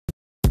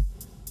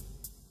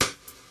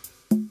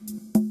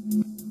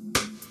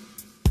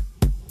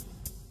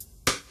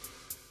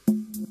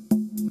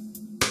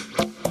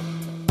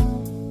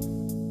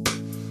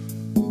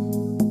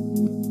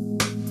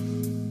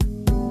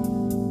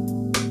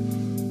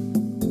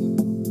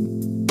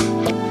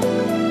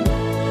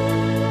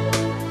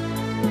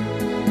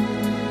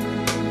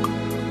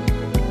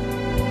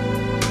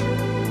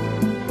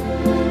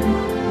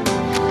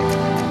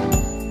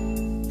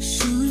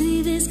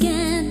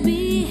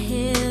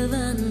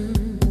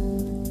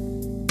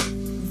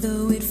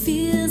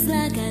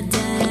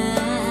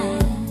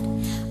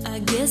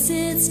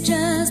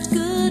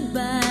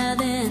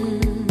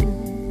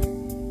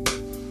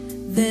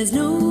There's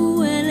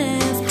nowhere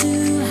left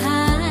to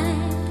hide.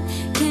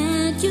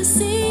 Can't you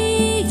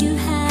see you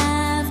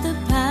have the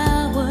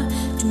power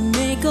to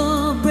make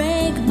or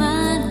break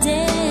my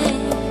day?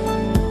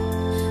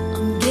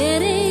 I'm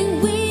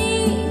getting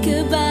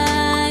weaker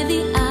by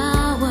the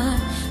hour.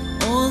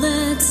 All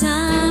the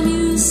time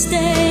you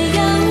stay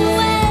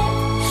away,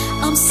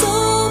 I'm so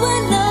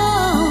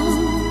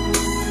alone.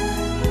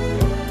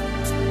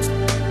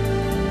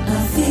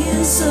 I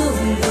feel so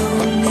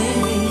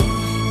lonely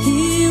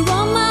here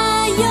on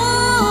my own.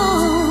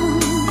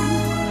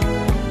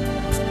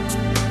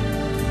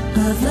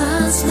 I've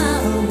lost my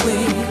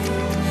way.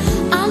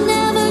 I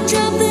never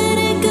dreamt that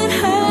it could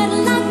hurt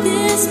like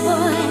this,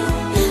 boy.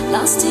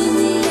 Lost in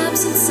the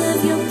absence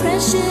of your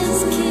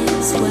precious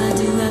kiss. Why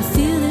do I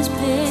feel this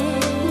pain?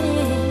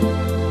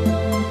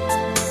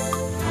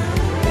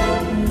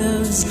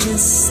 Love's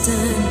just a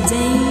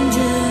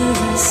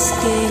dangerous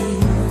game.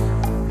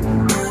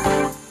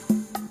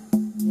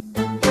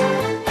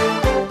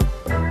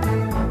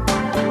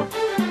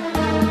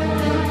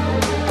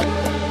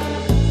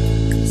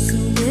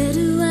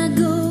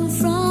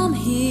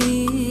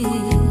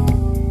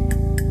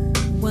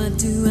 What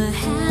do I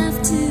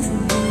have to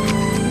do?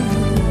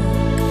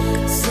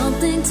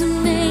 Something to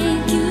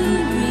make you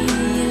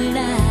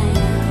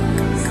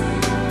realize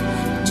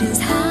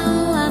just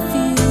how I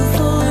feel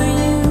for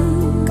you.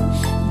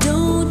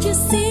 Don't you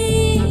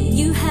see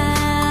you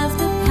have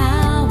the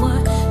power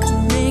to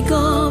make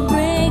or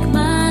break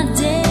my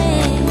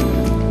day?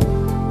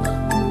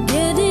 I'm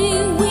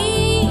getting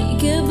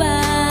weaker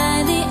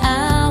by the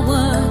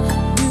hour.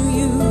 Do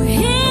you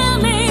hear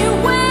me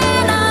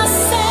when I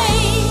say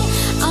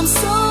I'm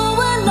so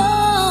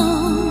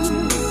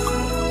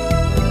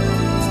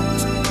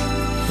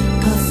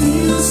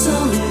so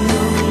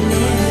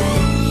lonely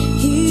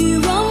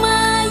here on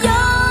my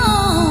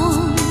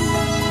own?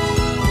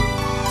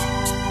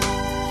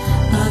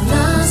 I've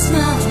lost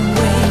my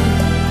way.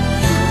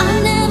 I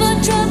never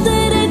dreamt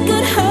that it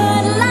could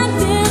hurt like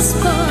this,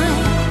 boy.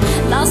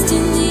 Lost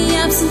in the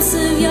absence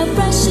of your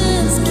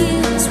precious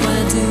kiss. Why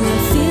do I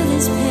feel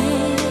this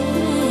pain?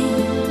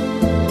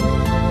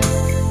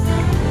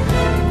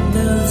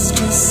 Love's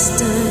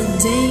just a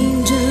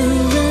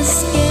dangerous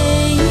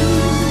game,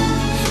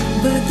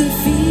 but the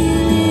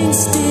feeling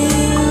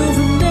still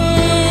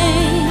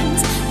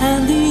remains,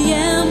 and the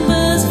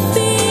embers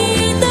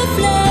feed the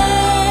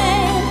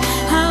flame.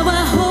 How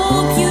I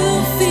hope you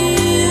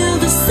feel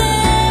the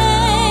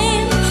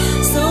same,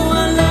 so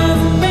our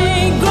love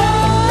may grow.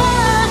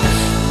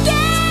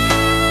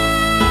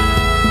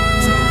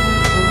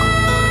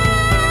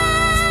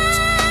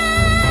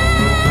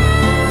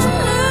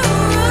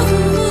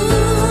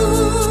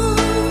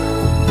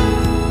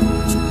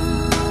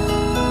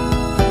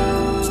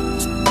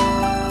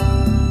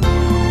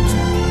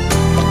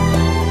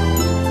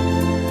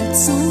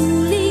 It's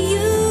only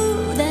you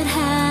that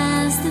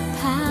has the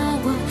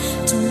power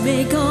to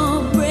make all